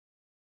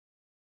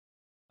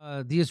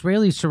The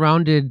Israelis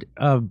surrounded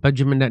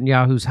Benjamin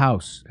Netanyahu's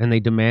house, and they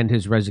demand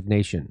his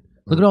resignation.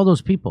 Look at all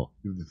those people.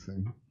 Do the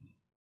thing.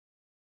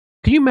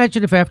 Can you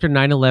imagine if after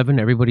 9/11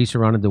 everybody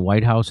surrounded the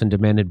White House and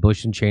demanded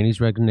Bush and Cheney's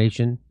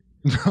resignation?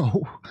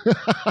 No.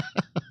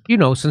 You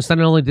know, since not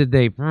only did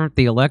they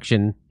the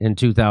election in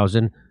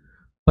 2000,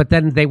 but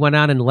then they went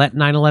on and let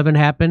 9/11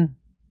 happen.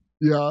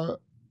 Yeah.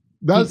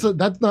 That's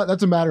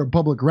a matter of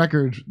public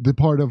record. The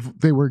part of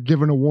they were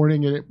given a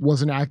warning and it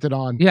wasn't acted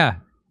on. Yeah.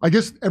 I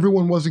guess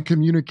everyone wasn't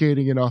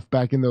communicating enough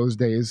back in those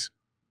days.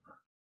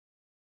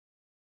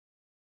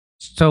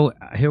 So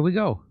here we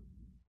go.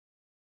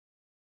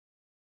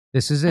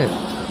 This is it.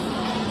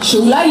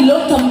 שאולי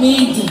לא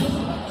תמיד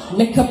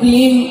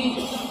מקבלים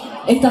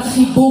את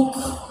החיבוק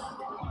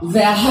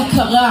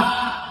וההכרה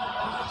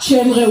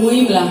שהם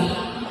ראויים לה.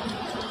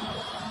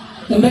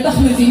 אתם בטח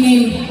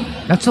מבינים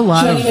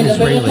שאני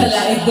מדברת על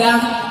העדה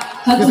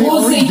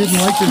הדרוזית.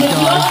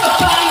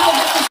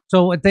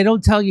 So what they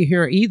don't tell you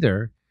here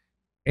either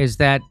is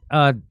that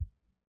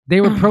they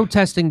were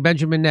protesting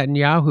Benjamin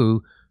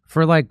Netanyahu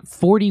for like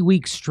 40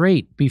 weeks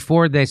straight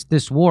before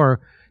this war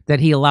that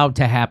he allowed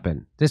to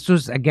happen. This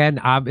was, again,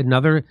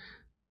 another,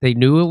 they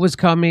knew it was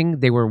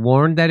coming. They were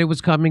warned that it was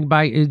coming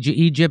by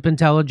Egypt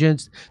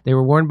intelligence. They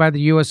were warned by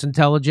the U.S.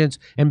 intelligence.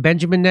 And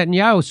Benjamin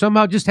Netanyahu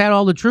somehow just had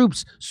all the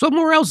troops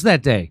somewhere else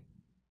that day.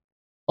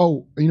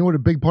 Oh, you know what a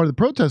big part of the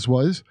protest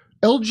was?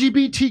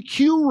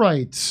 LGBTQ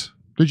rights.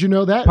 Did you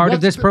know that? Part of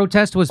this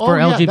protest was for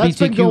LGBTQ that's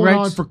been going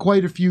rights? on for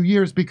quite a few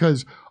years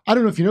because, I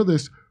don't know if you know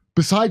this,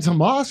 besides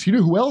Hamas, you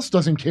know who else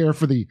doesn't care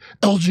for the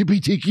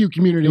LGBTQ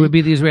community? It would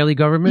be the Israeli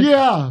government?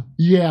 Yeah,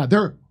 yeah.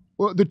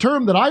 The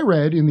term that I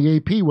read in the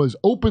AP was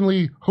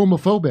openly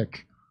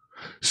homophobic.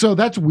 So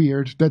that's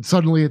weird that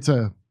suddenly it's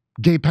a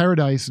gay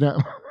paradise now.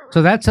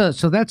 So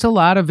that's a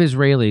lot of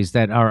Israelis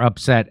that are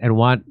upset and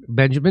want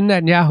Benjamin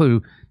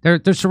Netanyahu.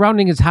 They're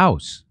surrounding his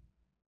house.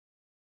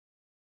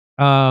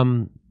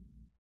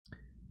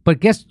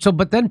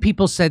 But then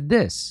people said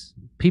this.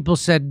 People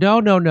said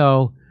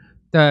no.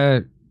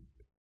 Look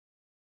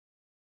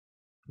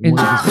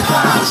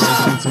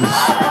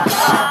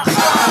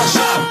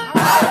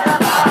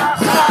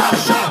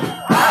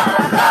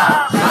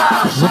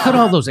at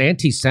all those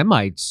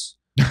anti-Semites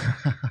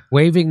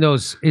waving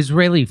those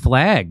Israeli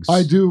flags.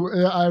 I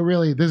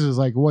really, this is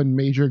like one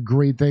major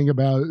great thing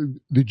about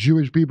the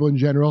Jewish people in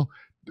general,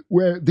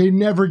 where they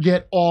never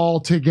get all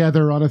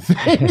together on a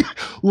thing.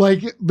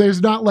 Like,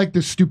 there's not like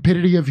the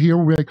stupidity of here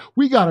where we're like,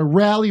 we got to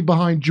rally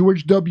behind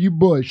George W.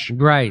 Bush.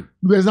 Right.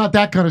 There's not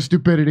that kind of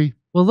stupidity.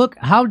 Well, look,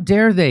 how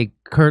dare they,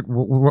 Kurt,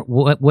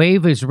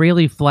 wave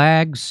Israeli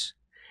flags,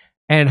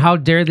 and how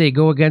dare they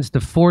go against the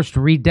forced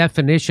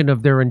redefinition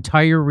of their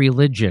entire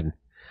religion?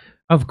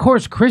 Of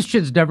course,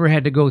 Christians never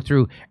had to go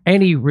through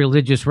any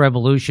religious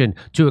revolution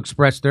to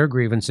express their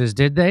grievances,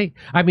 did they?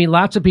 I mean,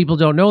 lots of people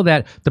don't know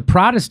that. The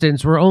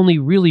Protestants were only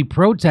really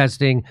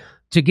protesting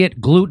to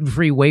get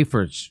gluten-free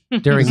wafers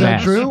during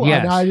Mass. Is that true?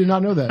 Yes. I did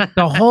not know that.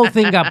 The whole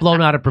thing got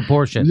blown out of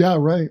proportion. Yeah,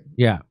 right.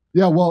 Yeah.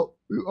 Yeah, well,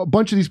 a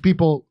bunch of these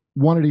people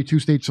wanted a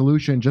two-state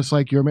solution, just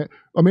like your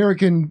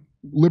American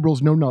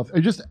liberals know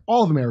nothing. Just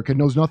all of America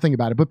knows nothing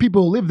about it. But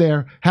people who live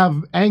there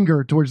have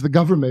anger towards the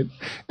government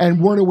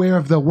and weren't aware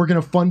of we're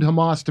going to fund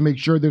Hamas to make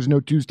sure there's no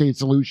two-state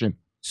solution.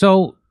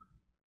 So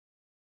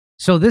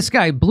this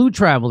guy, Blue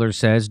Traveler,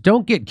 says,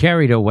 don't get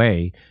carried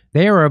away.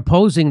 They are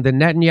opposing the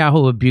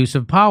Netanyahu abuse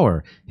of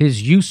power,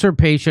 his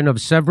usurpation of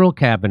several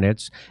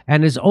cabinets,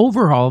 and his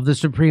overhaul of the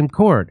Supreme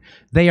Court.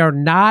 They are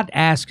not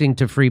asking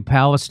to free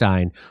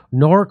Palestine,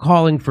 nor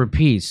calling for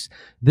peace.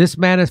 This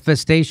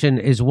manifestation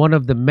is one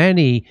of the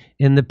many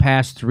in the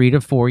past 3 to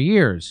 4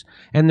 years.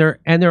 And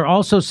they're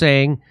also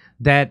saying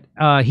that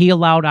he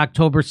allowed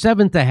October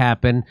 7th to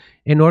happen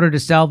in order to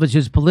salvage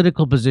his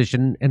political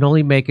position and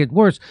only make it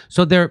worse.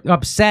 So they're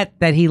upset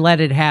that he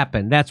let it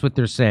happen. That's what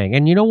they're saying.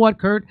 And you know what,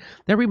 Kurt?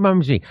 That reminds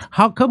me.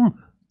 How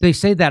come they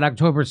say that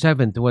October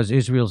 7th was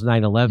Israel's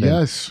 9/11?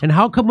 Yes. And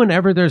how come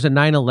whenever there's a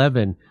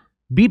 9/11,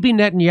 Bibi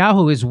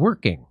Netanyahu is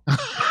working?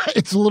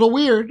 It's a little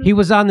weird. He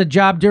was on the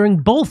job during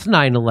both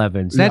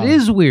 9/11s. That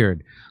is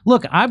weird.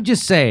 Look, I'm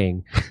just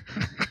saying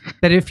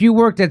that if you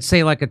worked at,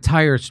 say, like a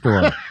tire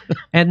store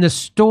and the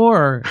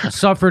store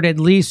suffered at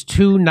least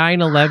 2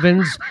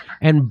 9/11s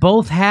and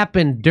both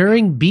happened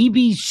during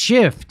Bibi's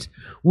shift,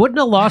 wouldn't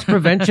a loss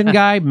prevention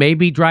guy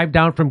maybe drive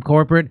down from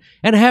corporate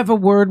and have a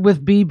word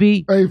with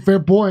Bibi? Hey, fair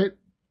point.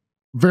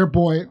 Fair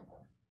point.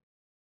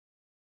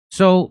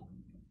 So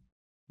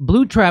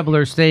Blue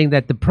Traveler saying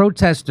that the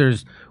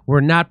protesters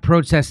were not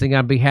protesting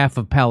on behalf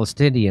of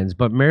Palestinians,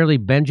 but merely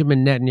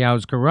Benjamin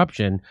Netanyahu's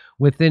corruption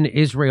within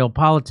Israel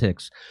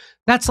politics.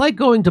 That's like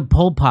going to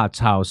Pol Pot's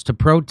house to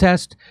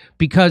protest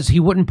because he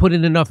wouldn't put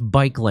in enough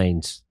bike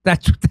lanes.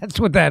 That's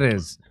what that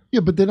is.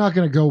 Yeah, but they're not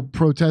going to go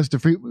protest.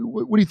 What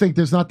do you think?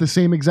 There's not the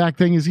same exact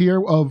thing as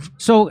here of...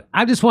 So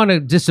I just want to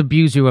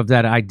disabuse you of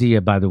that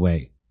idea, by the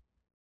way.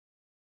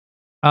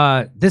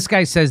 This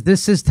guy says,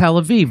 this is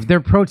Tel Aviv. They're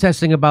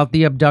protesting about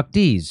the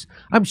abductees.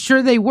 I'm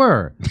sure they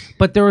were,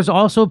 but there was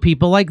also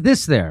people like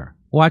this there.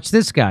 Watch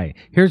this guy.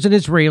 Here's an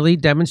Israeli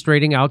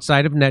demonstrating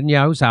outside of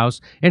Netanyahu's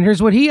house, and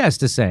here's what he has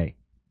to say.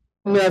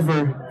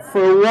 Never,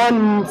 for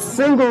one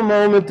single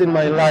moment in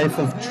my life,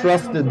 have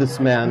trusted this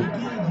man.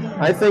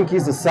 I think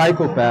he's a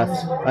psychopath.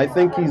 I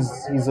think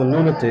he's a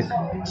lunatic.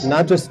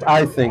 Not just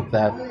I think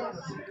that.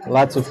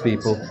 Lots of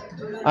people.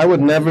 I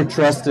would never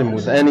trust him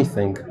with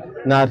anything.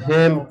 Not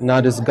him,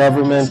 not his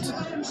government.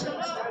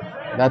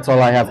 That's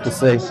all I have to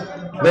say.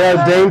 They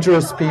are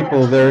dangerous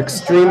people. They're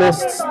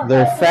extremists,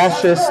 they're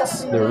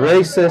fascists, they're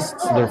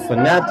racists, they're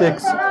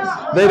fanatics.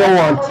 They don't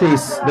want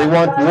peace. They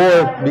want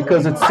war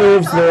because it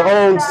serves their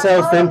own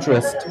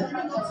self-interest.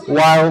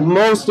 While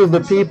most of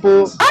the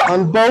people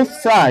on both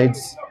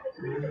sides,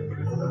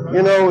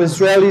 you know,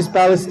 Israelis,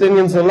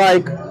 Palestinians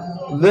alike,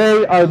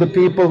 they are the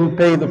people who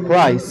pay the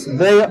price.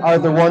 They are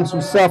the ones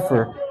who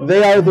suffer.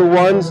 They are the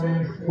ones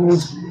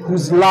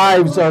whose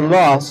lives are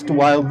lost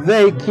while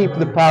they keep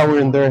the power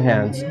in their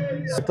hands.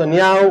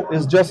 Netanyahu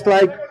is just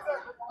like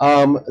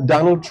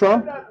Donald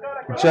Trump,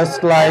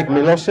 just like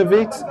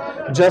Milosevic,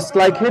 just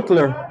like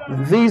Hitler.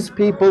 These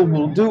people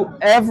will do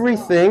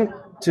everything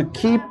to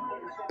keep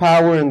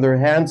power in their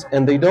hands,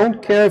 and they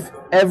don't care if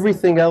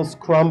everything else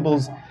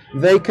crumbles.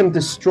 They can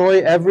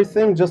destroy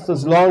everything just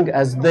as long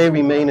as they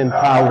remain in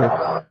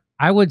power.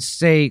 I would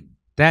say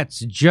that's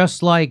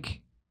just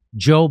like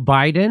Joe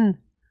Biden,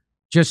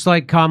 just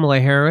like Kamala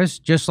Harris,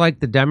 just like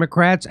the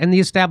Democrats and the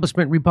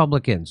establishment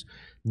Republicans.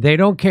 They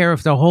don't care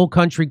if the whole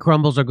country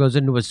crumbles or goes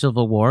into a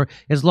civil war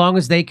as long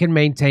as they can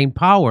maintain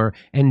power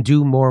and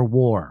do more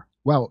war.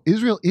 Well,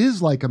 Israel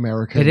is like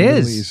America. It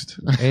is.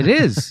 It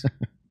is.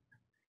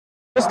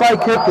 Just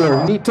like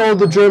Hitler, he told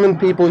the German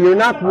people, you're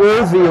not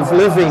worthy of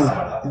living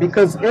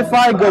because if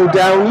I go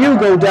down, you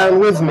go down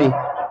with me.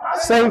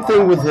 Same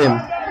thing with him.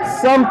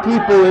 Some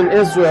people in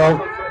Israel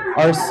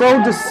are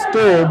so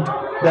disturbed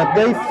that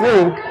they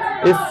think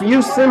if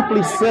you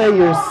simply say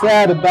you're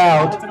sad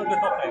about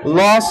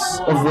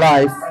loss of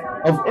life,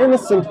 of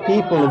innocent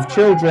people, of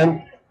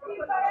children,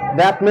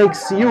 that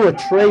makes you a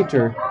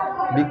traitor,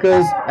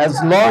 because as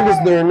long as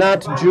they're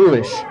not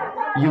Jewish,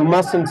 you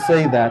mustn't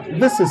say that.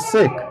 This is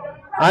sick.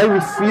 I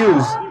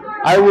refuse.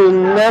 I will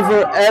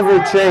never ever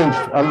change.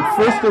 I'm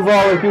first of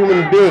all a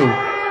human being.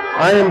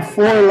 I am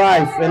for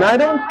life, and I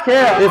don't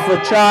care if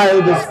a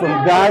child is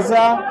from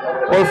Gaza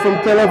or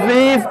from Tel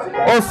Aviv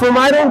or from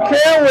I don't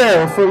care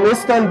where, from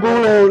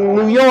Istanbul or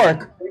New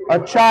York. A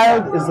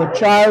child is a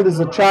child is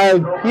a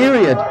child,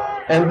 period.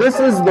 And this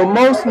is the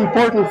most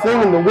important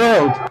thing in the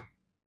world.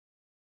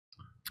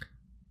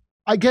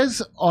 I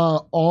guess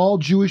all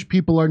Jewish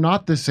people are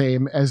not the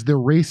same as the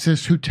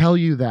racists who tell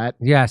you that.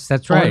 Yes,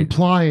 that's right.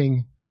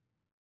 Implying.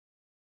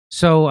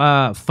 So,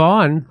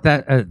 Fawn,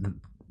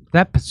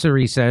 that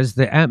Suri says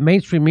the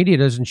mainstream media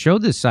doesn't show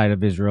this side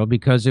of Israel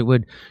because it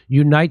would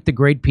unite the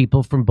great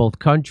people from both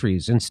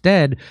countries.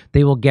 Instead,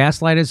 they will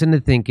gaslight us into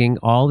thinking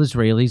all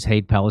Israelis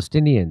hate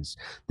Palestinians.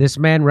 This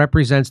man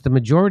represents the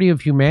majority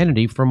of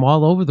humanity from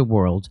all over the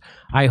world.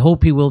 I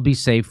hope he will be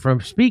safe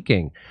from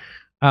speaking.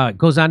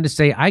 Goes on to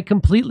say, I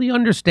completely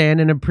understand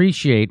and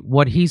appreciate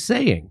what he's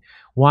saying.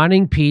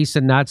 Wanting peace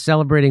and not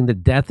celebrating the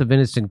death of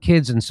innocent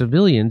kids and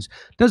civilians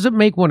doesn't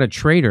make one a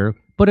traitor,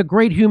 but a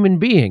great human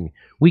being.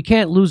 We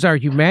can't lose our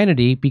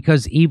humanity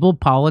because evil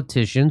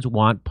politicians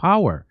want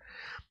power.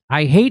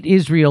 I hate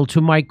Israel to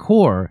my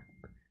core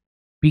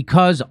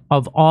because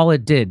of all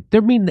it did. They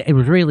mean the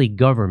Israeli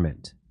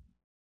government.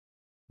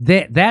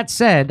 That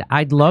said,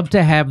 I'd love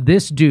to have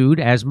this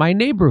dude as my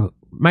neighbor.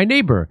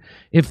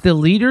 If the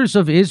leaders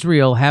of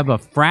Israel have a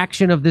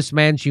fraction of this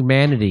man's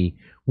humanity,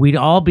 we'd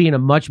all be in a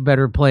much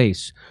better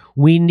place.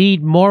 We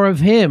need more of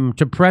him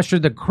to pressure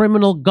the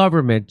criminal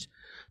government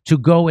to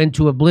go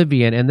into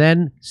oblivion. And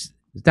then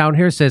down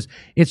here says,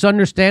 it's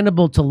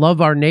understandable to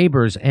love our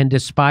neighbors and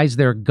despise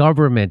their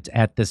government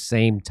at the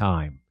same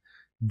time.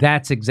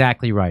 That's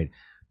exactly right.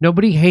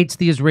 Nobody hates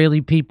the Israeli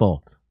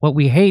people. What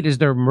we hate is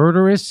their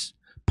murderous,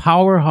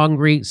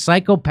 power-hungry,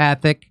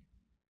 psychopathic,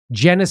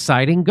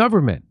 genociding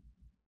government.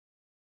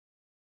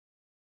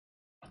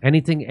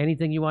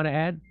 Anything you want to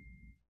add?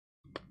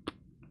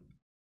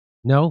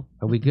 No?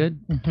 Are we good?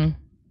 Mm-hmm.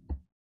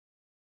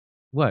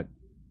 What?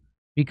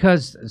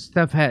 Because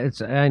stuff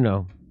has, I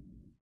know.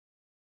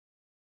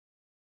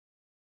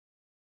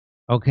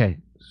 Okay.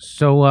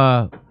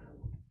 So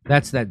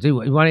that's that.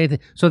 Do you want anything?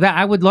 So that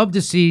I would love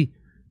to see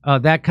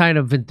that kind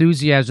of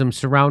enthusiasm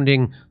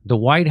surrounding the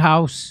White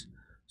House,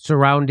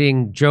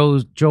 surrounding Joe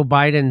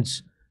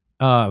Biden's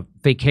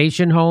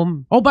vacation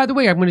home. Oh, by the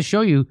way, I'm going to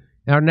show you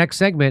in our next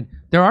segment,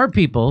 there are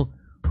people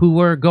who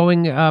were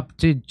going up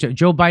to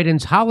Joe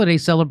Biden's holiday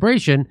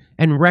celebration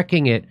and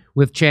wrecking it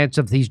with chants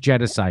of these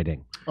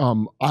genociding.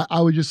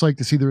 I would just like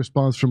to see the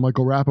response from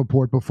Michael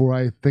Rappaport before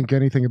I think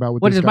anything about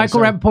what this does guy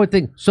Michael said. Rappaport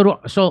think?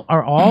 So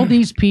are all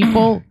these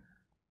people,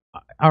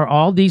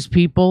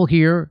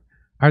 here,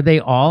 are they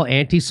all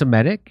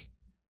anti-Semitic?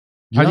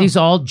 Yeah. Are these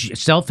all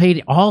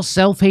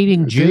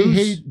self-hating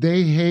Jews?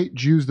 They hate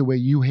Jews the way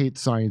you hate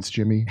science,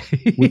 Jimmy,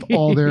 with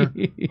all their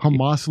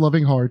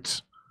Hamas-loving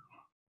hearts.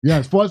 Yeah,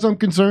 as far as I'm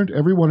concerned,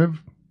 every one of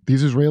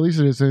these Israeli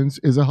citizens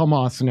is a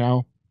Hamas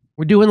now.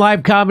 We're doing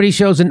live comedy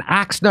shows in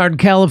Oxnard,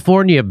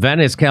 California,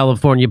 Venice,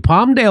 California,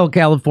 Palmdale,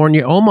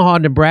 California, Omaha,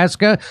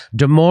 Nebraska,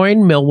 Des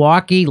Moines,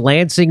 Milwaukee,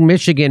 Lansing,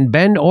 Michigan,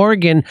 Bend,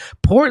 Oregon,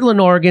 Portland,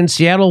 Oregon,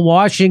 Seattle,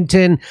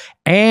 Washington,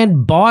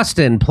 and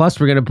Boston. Plus,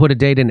 we're going to put a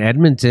date in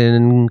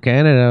Edmonton,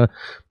 Canada,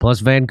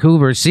 plus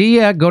Vancouver. See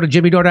ya. Go to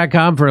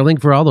jimmydore.com for a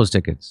link for all those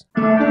tickets.